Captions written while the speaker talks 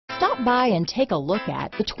Stop by and take a look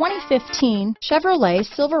at the 2015 Chevrolet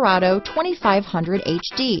Silverado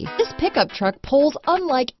 2500HD. This pickup truck pulls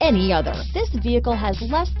unlike any other. This vehicle has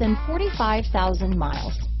less than 45,000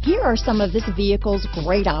 miles. Here are some of this vehicle's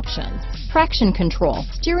great options: traction control,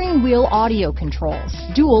 steering wheel audio controls,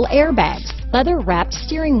 dual airbags, leather-wrapped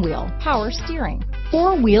steering wheel, power steering,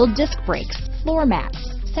 four-wheel disc brakes, floor mats,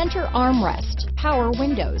 center armrest, power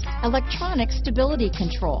windows, electronic stability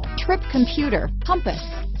control, trip computer, compass,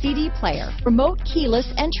 CD player, remote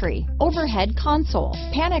keyless entry, overhead console,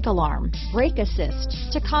 panic alarm, brake assist,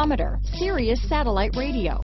 tachometer, Sirius satellite radio.